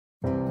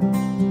Hi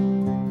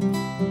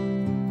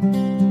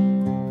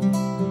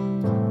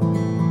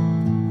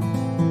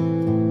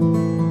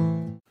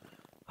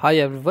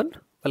everyone,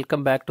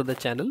 welcome back to the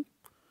channel.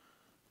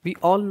 We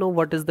all know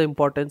what is the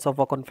importance of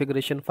a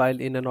configuration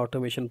file in an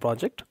automation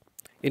project.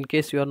 In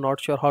case you are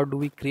not sure how do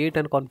we create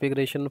a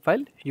configuration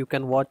file, you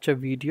can watch a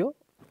video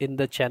in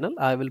the channel.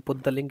 I will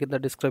put the link in the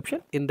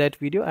description. In that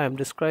video, I am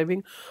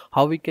describing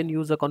how we can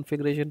use a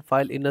configuration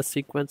file in a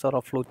sequence or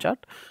a flowchart.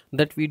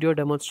 That video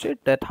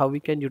demonstrates that how we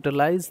can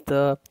utilize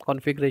the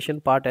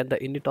configuration part and the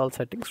init all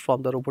settings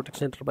from the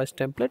robotics enterprise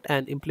template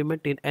and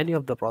implement in any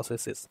of the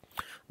processes.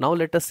 Now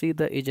let us see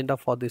the agenda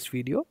for this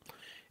video.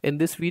 In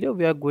this video,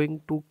 we are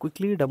going to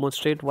quickly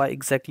demonstrate why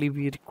exactly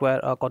we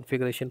require a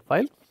configuration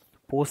file.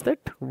 Post that,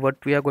 what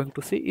we are going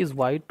to see is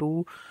why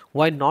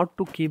not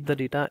to keep the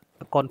data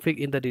config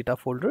in the data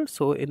folder.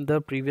 So in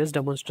the previous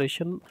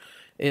demonstration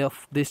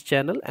of this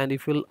channel, and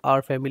if you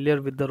are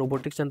familiar with the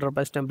robotics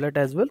enterprise template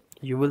as well,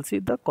 you will see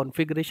the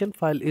configuration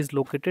file is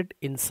located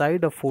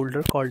inside a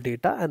folder called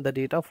data, and the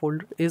data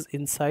folder is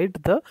inside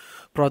the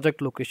project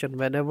location.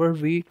 Whenever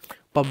we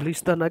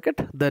publish the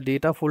nugget, the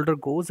data folder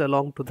goes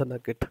along to the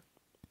nugget.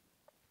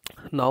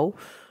 Now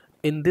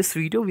in this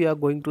video we are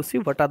going to see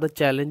what are the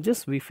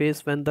challenges we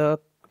face when the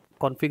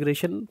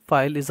configuration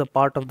file is a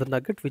part of the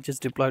nugget which is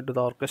deployed to the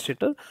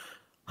orchestrator.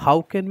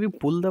 How can we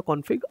pull the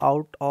config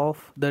out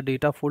of the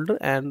data folder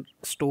and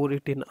store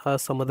it in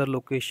some other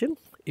location?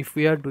 If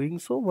we are doing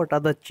so, what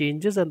are the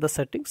changes and the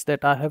settings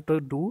that I have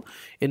to do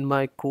in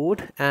my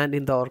code and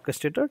in the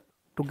orchestrator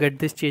to get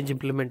this change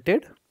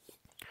implemented?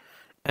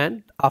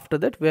 And after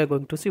that we are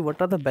going to see what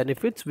are the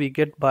benefits we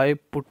get by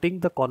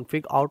putting the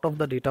config out of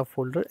the data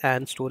folder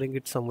and storing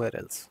it somewhere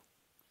else.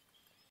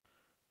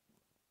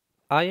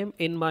 I am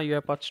in my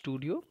UiPath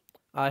studio.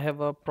 I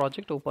have a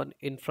project open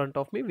in front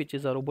of me which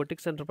is a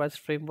robotics enterprise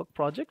framework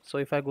project. So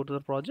if I go to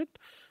the project,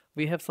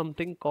 we have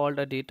something called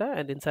a data,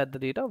 and inside the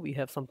data we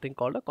have something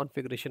called a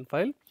configuration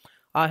file.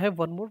 I have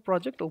one more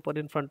project open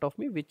in front of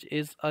me which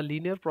is a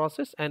linear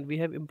process, and we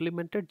have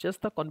implemented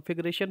just the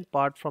configuration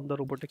part from the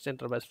robotics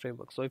enterprise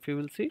framework. So if you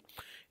will see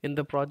in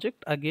the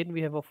project, again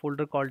we have a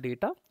folder called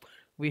data,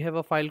 we have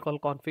a file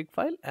called config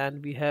file,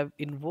 and we have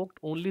invoked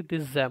only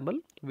this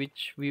XAML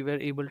which we were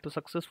able to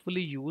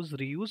successfully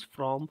reuse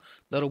from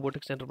the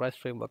robotics enterprise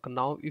framework.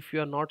 Now if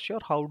you are not sure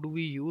how do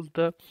we use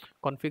the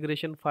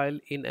configuration file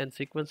in a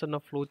sequence and a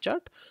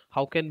flowchart,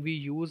 how can we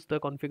use the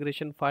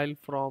configuration file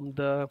from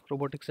the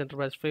robotics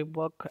enterprise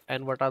framework,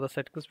 and what are the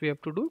settings we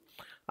have to do,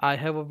 I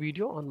have a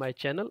video on my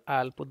channel.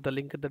 I'll put the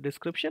link in the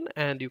description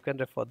and you can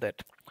refer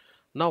that.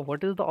 Now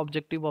what is the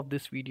objective of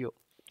this video?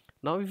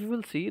 Now if you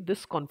will see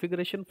this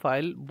configuration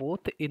file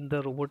both in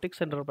the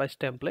robotics enterprise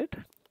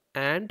template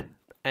and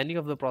any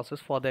of the process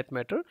for that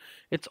matter,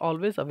 it's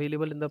always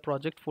available in the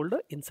project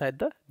folder inside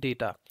the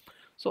data.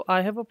 So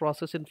I have a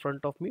process in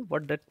front of me.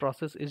 What that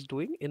process is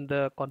doing in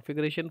the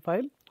configuration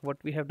file, what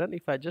we have done,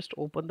 if I just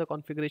open the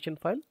configuration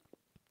file,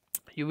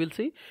 you will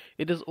see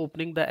it is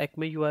opening the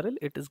acme url,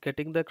 it is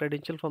getting the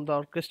credential from the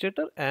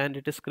orchestrator, and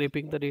it is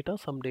scraping the data,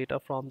 some data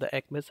from the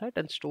acme site,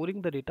 and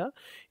storing the data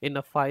in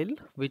a file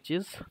which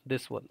is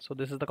this one. So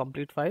this is the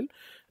complete file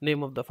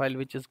name of the file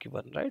which is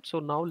given, right? So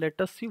now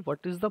let us see what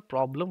is the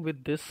problem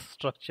with this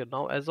structure.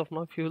 Now as of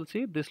now, if you will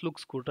see, this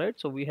looks good, right?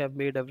 So we have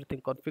made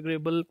everything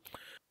configurable.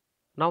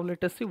 Now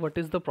let us see what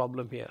is the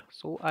problem here.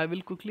 So I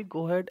will quickly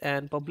go ahead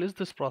and publish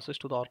this process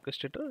to the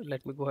orchestrator.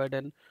 Let me go ahead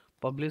and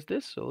publish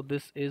this. So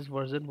this is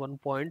version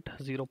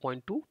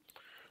 1.0.2.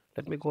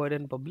 Let me go ahead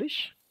and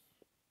publish.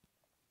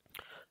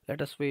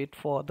 Let us wait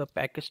for the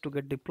package to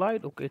get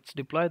deployed. Okay, it's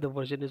deployed. The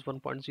version is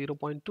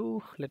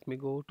 1.0.2. Let me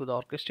go to the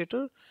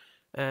orchestrator,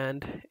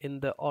 and in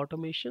the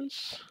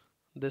automations,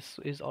 this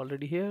is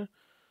already here.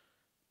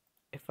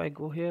 If I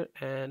go here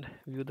and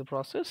view the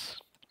process,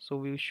 so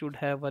we should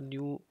have a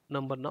new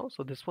number now.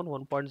 So this one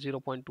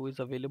 1.0.2 is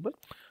available.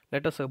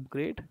 Let us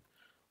upgrade.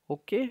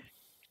 Okay,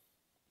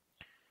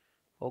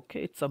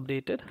 it's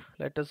updated.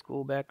 Let us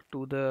go back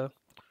to the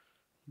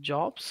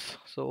jobs.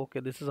 So okay,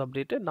 this is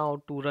updated.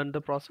 Now to run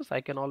the process,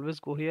 I can always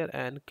go here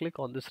and click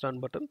on this run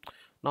button.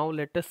 Now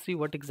let us see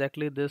what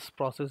exactly this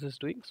process is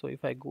doing. So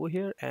if I go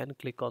here and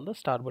click on the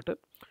start button,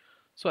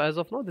 so as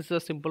of now this is a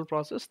simple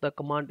process. The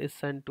command is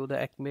sent to the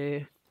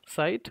acme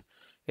site.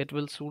 It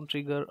will soon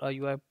trigger a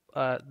UI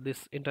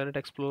this Internet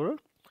Explorer.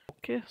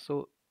 Okay,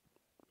 so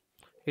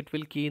it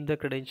will key in the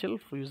credential,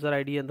 user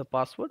ID and the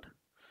password.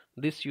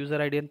 This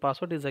user ID and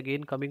password is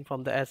again coming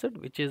from the asset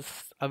which is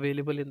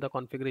available in the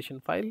configuration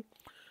file.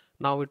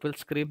 Now it will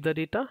scrape the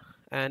data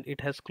and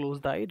it has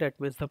closed the eye. That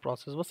means the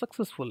process was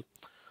successful.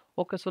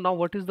 Okay, so now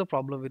what is the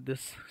problem with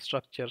this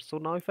structure? So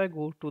now if I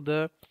go to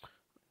the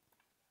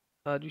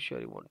are you sure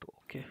you want to,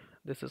 okay,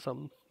 this is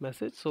some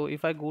message. So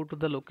if I go to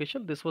the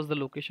location, this was the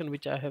location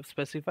which I have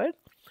specified,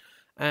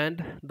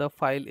 and the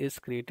file is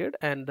created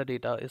and the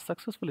data is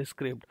successfully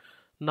scraped.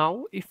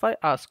 Now if I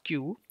ask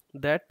you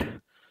that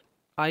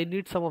I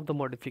need some of the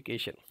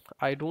modification,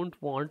 I don't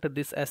want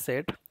this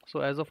asset.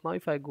 So as of now,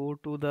 if I go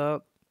to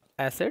the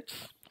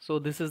assets, so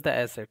this is the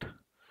asset.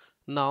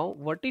 Now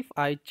what if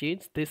I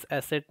change this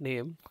asset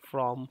name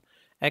from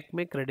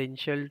acme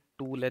credential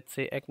to, let's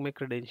say, acme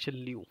credential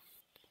new,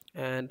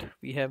 and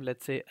we have,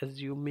 let's say,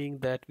 assuming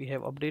that we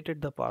have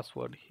updated the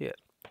password here,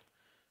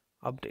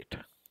 update.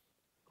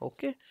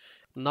 Okay,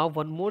 now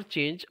one more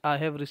change I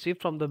have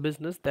received from the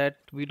business, that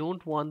we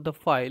don't want the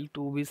file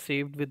to be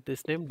saved with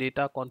this name,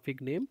 data config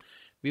name.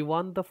 We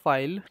want the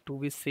file to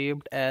be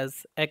saved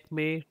as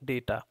acme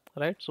data,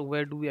 right? So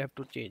where do we have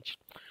to change?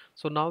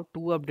 So now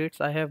two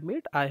updates I have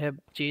made. I have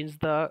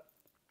changed the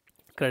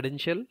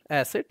credential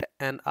asset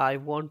and I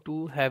want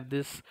to have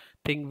this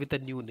thing with a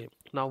new name.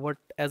 Now what,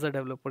 as a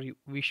developer,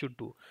 we should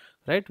do,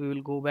 right? We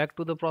will go back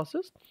to the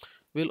process.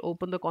 We'll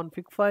open the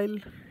config file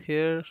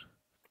here,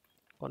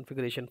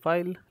 configuration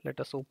file, let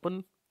us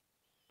open.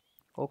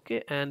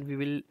 Okay, and we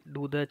will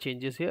do the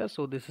changes here.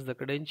 So this is the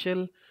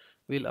credential.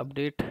 We'll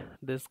update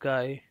this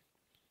guy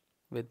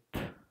with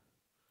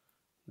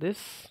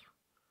this,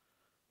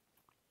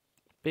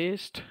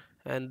 paste,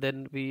 and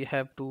then we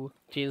have to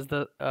change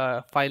the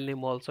file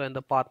name also and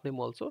the path name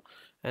also,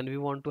 and we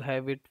want to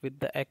have it with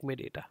the acme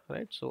data,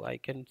 right? So I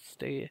can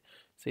say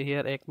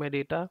here acme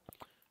data.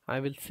 I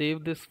will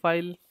save this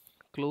file,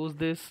 close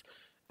this,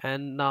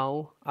 and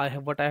now I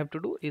have, what I have to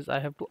do is I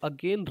have to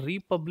again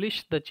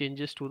republish the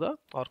changes to the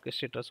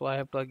orchestrator. So I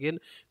have to again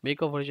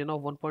make a version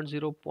of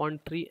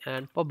 1.0.3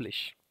 and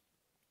publish.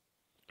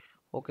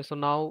 Okay, so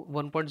now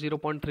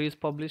 1.0.3 is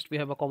published. We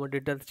have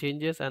accommodated the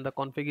changes and the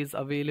config is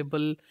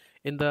available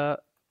in the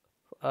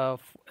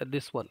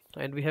this one,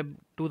 and we have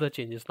do the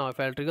changes. Now if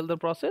I trigger the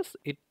process,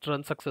 it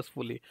runs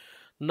successfully.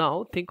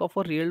 Now think of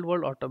a real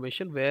world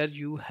automation where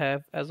you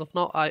have, as of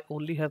now I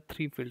only have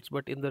 3 fields,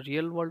 but in the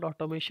real world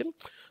automation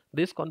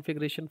this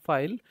configuration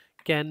file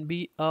can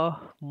be a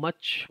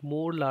much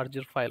more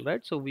larger file,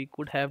 right? So we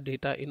could have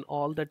data in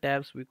all the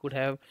tabs, we could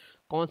have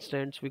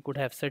constants, we could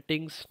have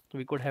settings,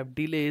 we could have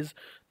delays.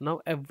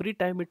 Now every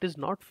time it is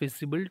not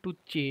feasible to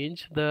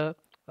change the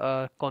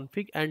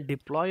config and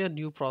deploy a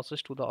new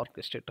process to the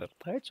orchestrator,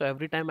 right? So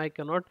every time I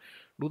cannot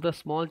do the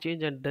small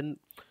change and then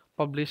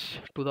publish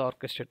to the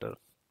orchestrator.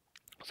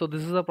 So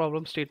this is a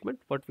problem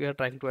statement what we are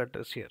trying to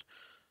address here.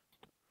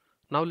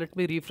 Now let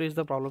me rephrase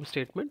the problem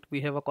statement.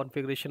 We have a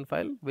configuration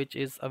file which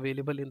is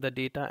available in the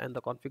data and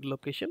the config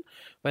location.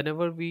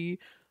 Whenever we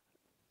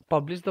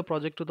publish the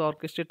project to the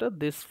orchestrator,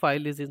 this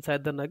file is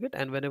inside the Nugget,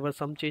 and whenever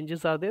some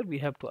changes are there, we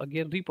have to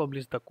again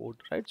republish the code,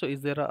 right? So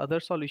is there a other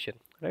solution,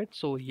 right?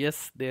 So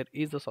yes, there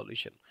is a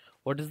solution.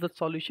 What is the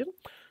solution?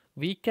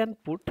 We can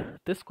put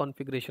this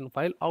configuration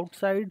file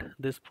outside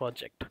this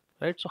project,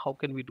 right? So how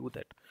can we do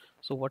that?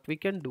 So what we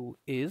can do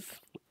is,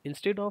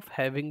 instead of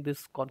having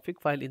this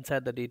config file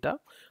inside the data,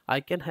 I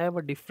can have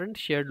a different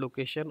shared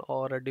location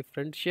or a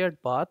different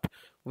shared path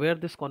where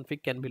this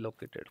config can be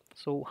located.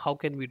 So how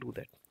can we do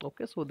that?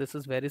 Okay, so this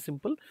is very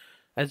simple.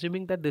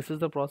 Assuming that this is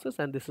the process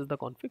and this is the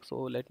config, so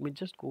let me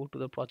just go to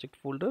the project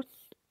folder.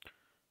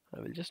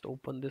 I will just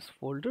open this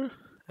folder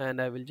and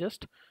I will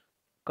just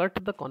cut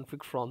the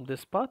config from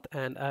this path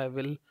and I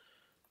will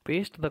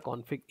paste the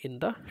config in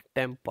the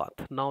temp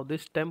path. Now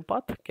this temp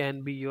path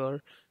can be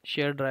your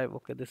shared drive.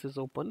 Okay, this is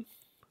open.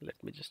 Let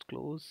me just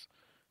close,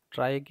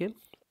 try again.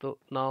 So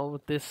now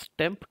this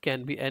temp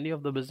can be any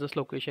of the business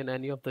location,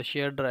 any of the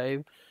shared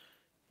drive,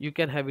 you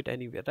can have it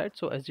anywhere, right?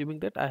 So assuming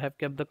that I have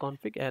kept the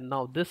config, and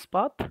now this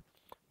path,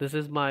 this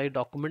is my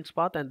documents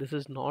path and this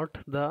is not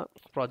the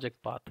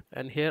project path,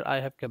 and here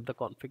I have kept the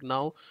config.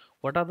 Now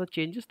what are the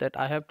changes that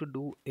I have to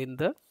do in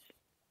the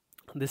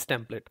this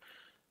template?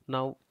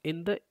 Now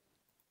in the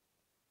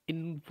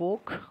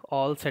invoke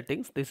all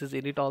settings, this is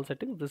init all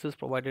settings, this is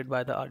provided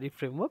by the RE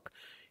framework.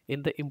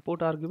 In the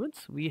import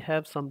arguments we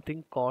have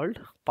something called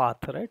path,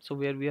 right? So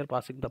where we are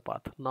passing the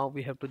path. Now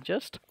we have to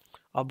just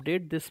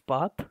update this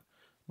path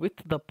with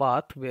the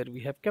path where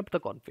we have kept the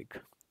config,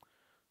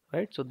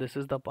 right? So this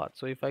is the path.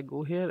 So if I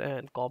go here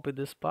and copy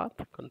this path,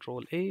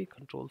 control A,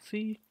 control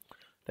C,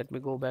 let me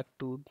go back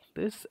to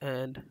this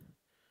and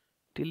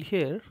till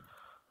here,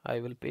 I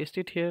will paste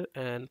it here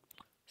and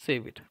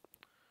save it.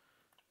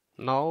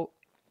 Now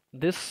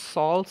this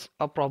solves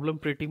a problem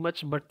pretty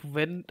much, but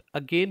when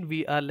again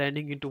we are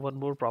landing into one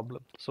more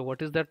problem. So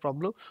what is that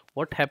problem?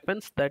 What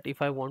happens that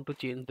if I want to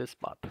change this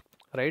path,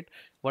 right?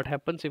 What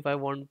happens if I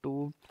want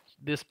to,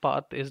 this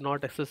path is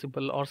not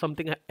accessible or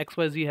something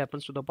XYZ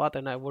happens to the path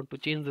and I want to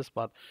change this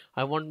path.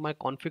 I want my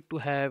config to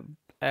have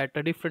at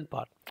a different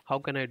path. How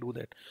can I do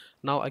that?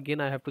 Now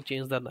again I have to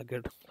change the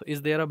Nugget. So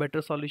is there a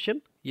better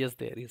solution? Yes,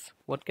 there is.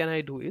 What can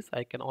I do is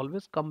I can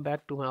always come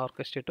back to my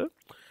orchestrator.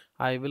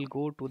 I will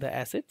go to the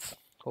assets.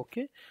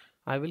 Okay,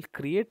 I will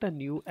create a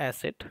new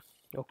asset.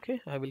 Okay,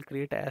 I will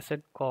create an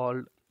asset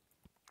called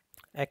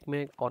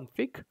acme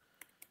config,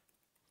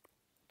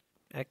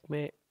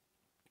 acme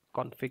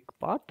config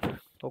path.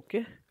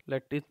 Okay,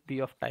 let it be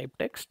of type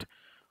text,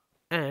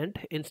 and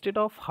instead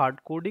of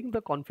hard coding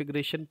the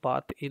configuration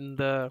path in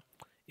the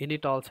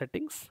init all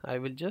settings, I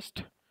will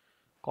just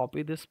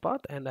copy this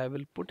path and I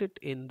will put it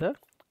in the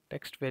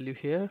text value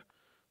here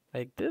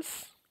like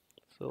this.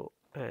 So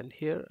and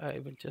here I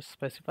will just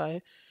specify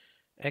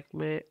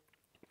acme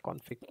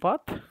config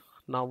path.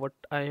 Now what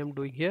I am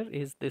doing here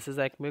is, this is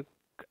Acme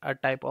a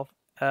type of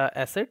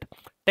asset,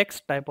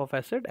 text type of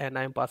asset, and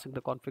I am passing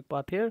the config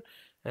path here,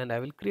 and I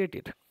will create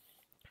it.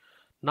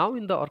 Now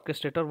in the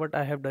orchestrator, what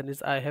I have done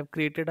is I have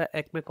created a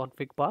Acme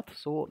config path.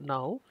 So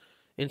now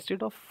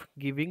instead of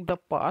giving the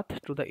path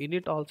to the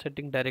init all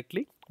setting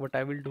directly, what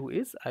I will do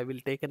is I will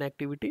take an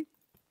activity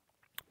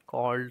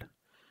called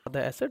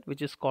the asset,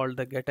 which is called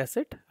the get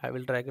asset. I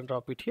will drag and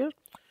drop it here.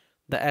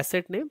 The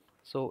asset name,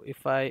 so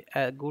if I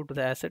go to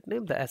the asset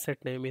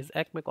name is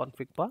Acme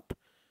config path.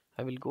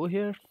 I will go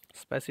here,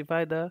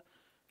 specify the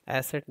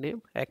asset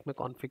name Acme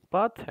config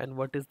path, and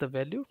what is the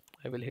value.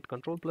 I will hit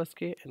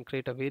Ctrl+K and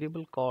create a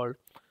variable called,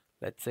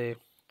 let's say,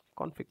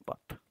 config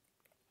path.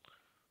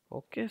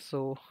 Okay,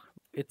 so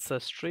it's a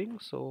string,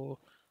 so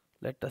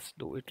let us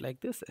do it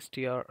like this,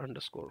 str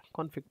underscore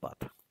config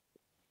path.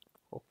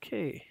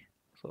 Okay,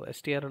 so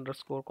str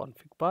underscore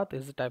config path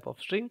is a type of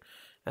string.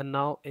 And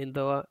now in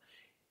the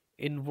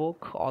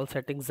invoke all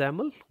settings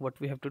XAML, what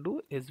we have to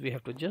do is we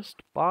have to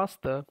just pass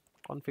the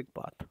config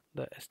path,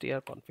 the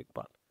str config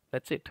path.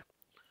 That's it.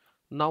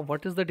 Now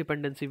what is the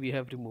dependency we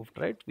have removed,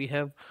 right? We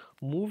have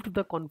moved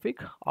the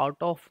config out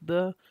of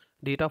the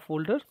data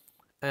folder,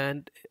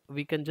 and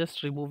we can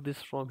just remove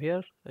this from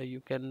here.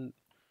 You can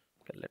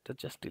let us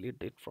just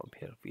delete it from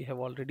here. We have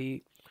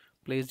already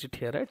placed it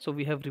here, right? So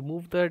we have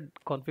removed the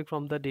config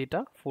from the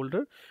data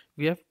folder.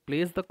 We have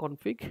placed the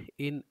config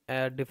in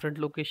a different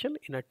location,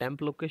 in a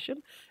temp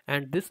location,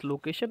 and this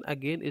location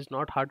again is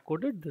not hard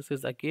coded. This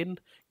is again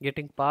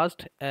getting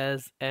passed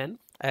as an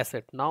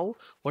asset. Now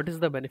what is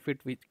the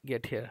benefit we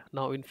get here?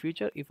 Now in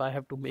future, if I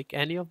have to make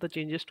any of the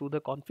changes to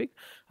the config,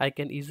 I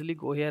can easily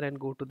go here and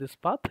go to this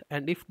path,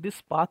 and if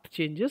this path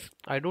changes,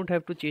 I don't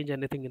have to change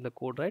anything in the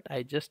code, right?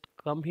 I just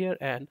come here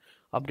and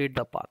update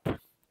the path.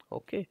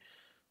 Okay,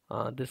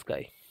 this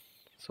guy.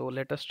 So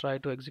let us try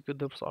to execute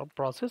the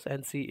process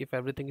and see if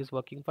everything is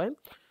working fine.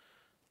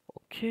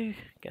 Okay,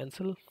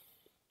 cancel.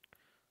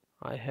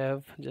 I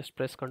have just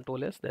pressed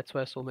Ctrl S, that's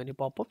why so many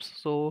pop-ups.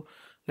 So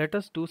let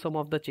us do some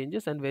of the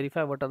changes and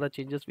verify what are the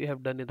changes we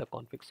have done in the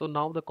config. So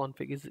now the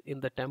config is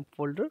in the temp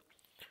folder,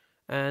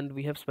 and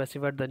we have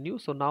specified the new.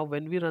 So now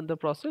when we run the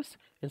process,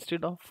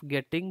 instead of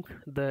getting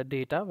the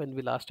data when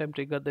we last time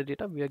triggered the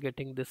data, we are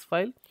getting this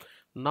file.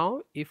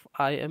 Now if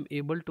I am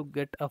able to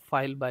get a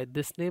file by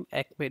this name,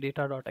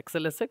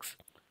 acmedata.xlsx,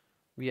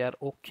 we are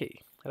okay,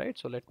 right?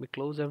 So let me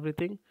close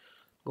everything,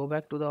 go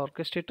back to the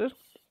orchestrator,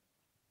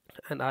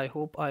 and I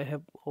hope I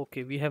have,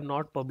 okay, we have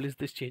not published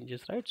these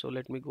changes, right? So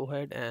let me go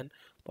ahead and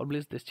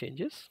publish these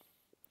changes.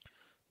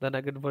 The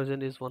Nugget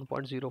version is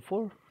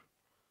 1.04.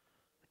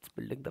 It's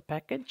building the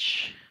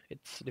package,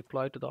 it's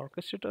deployed to the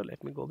orchestrator.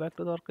 Let me go back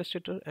to the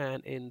orchestrator,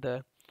 and in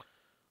the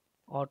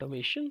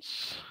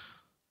automations,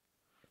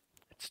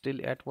 it's still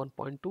at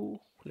 1.2.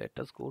 Let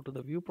us go to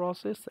the view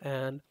process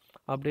and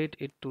update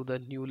it to the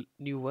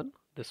new one,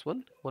 this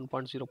one,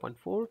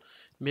 1.0.4.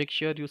 make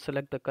sure you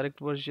select the correct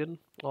version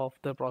of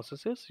the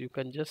processes. You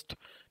can just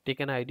take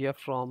an idea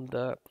from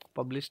the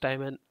publish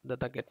time and the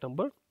get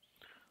number.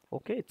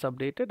 Okay, it's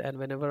updated, and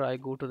whenever I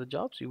go to the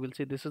jobs, you will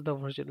see this is the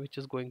version which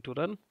is going to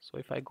run. So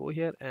if I go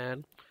here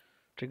and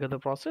trigger the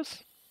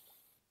process,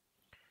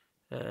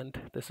 and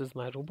this is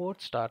my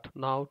robot start.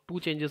 Now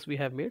two changes we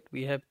have made.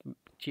 We have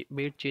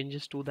made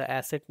changes to the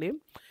asset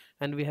name,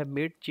 and we have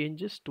made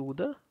changes to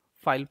the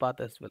file path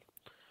as well.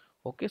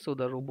 Okay, so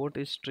the robot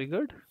is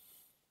triggered.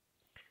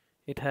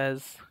 It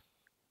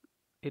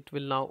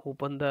will now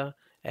open the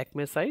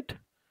Acme site,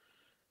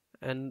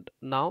 and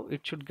now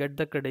it should get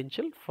the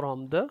credential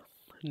from the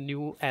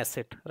new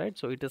asset, right?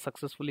 So it is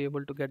successfully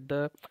able to get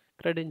the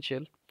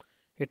credential.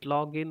 Hit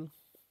login,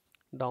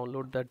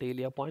 download the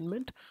daily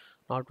appointment.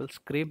 Now it will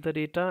scrape the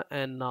data,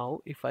 and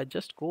now if I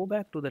just go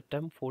back to the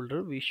temp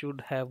folder, we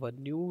should have a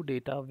new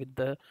data with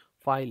the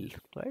file,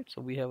 right?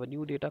 So we have a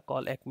new data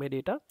called Acme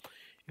data.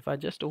 If I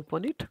just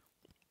open it,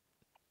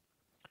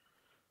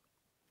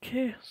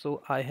 okay,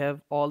 so I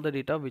have all the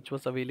data which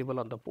was available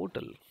on the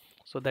portal.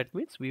 So that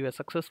means we were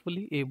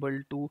successfully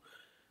able to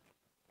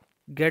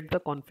get the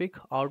config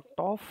out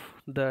of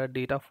the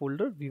data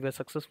folder. We were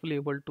successfully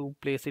able to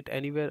place it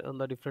anywhere on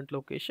the different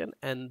location,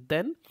 and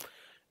then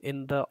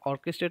in the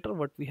orchestrator,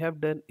 what we have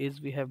done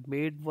is we have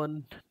made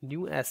one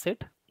new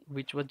asset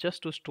which was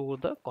just to store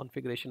the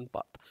configuration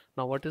path.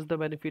 Now what is the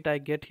benefit I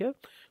get here?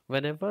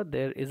 Whenever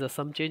there is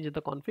some change in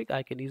the config,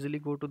 I can easily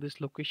go to this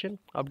location,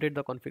 update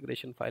the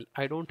configuration file.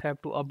 I don't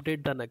have to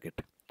update the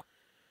Nugget.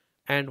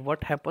 And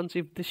what happens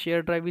if the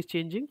shared drive is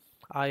changing?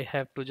 I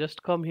have to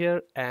just come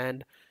here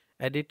and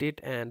edit it,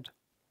 and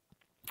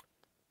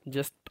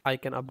just I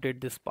can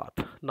update this path.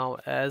 Now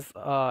as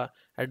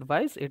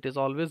advice, it is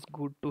always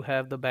good to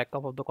have the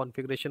backup of the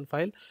configuration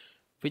file.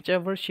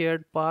 Whichever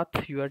shared path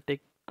you are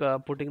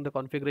putting the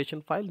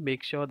configuration file,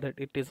 make sure that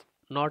it is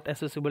not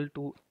accessible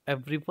to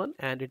everyone,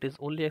 and it is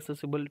only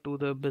accessible to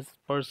the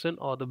person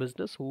or the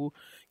business who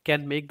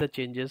can make the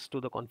changes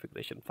to the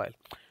configuration file,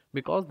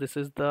 because this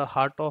is the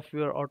heart of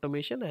your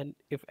automation, and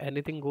if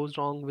anything goes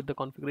wrong with the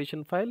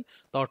configuration file,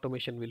 the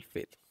automation will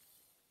fail.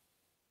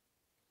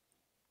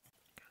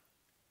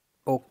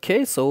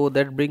 Okay, so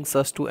that brings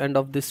us to end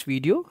of this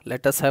video.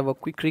 Let us have a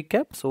quick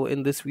recap. So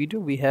in this video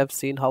we have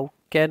seen how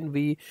can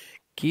we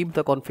keep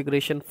the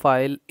configuration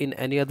file in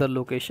any other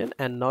location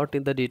and not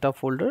in the data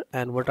folder,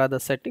 and what are the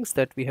settings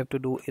that we have to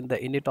do in the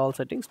init all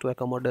settings to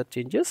accommodate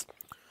changes.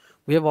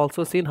 We have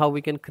also seen how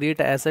we can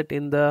create an asset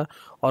in the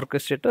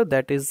orchestrator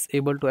that is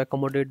able to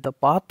accommodate the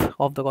path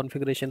of the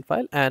configuration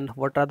file, and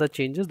what are the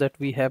changes that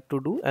we have to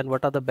do and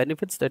what are the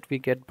benefits that we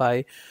get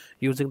by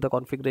using the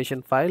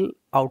configuration file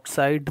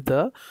outside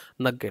the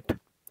Nudget.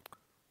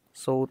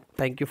 So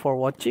thank you for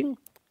watching.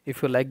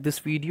 If you like this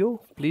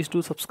video, please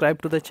do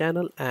subscribe to the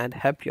channel, and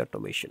happy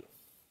automation.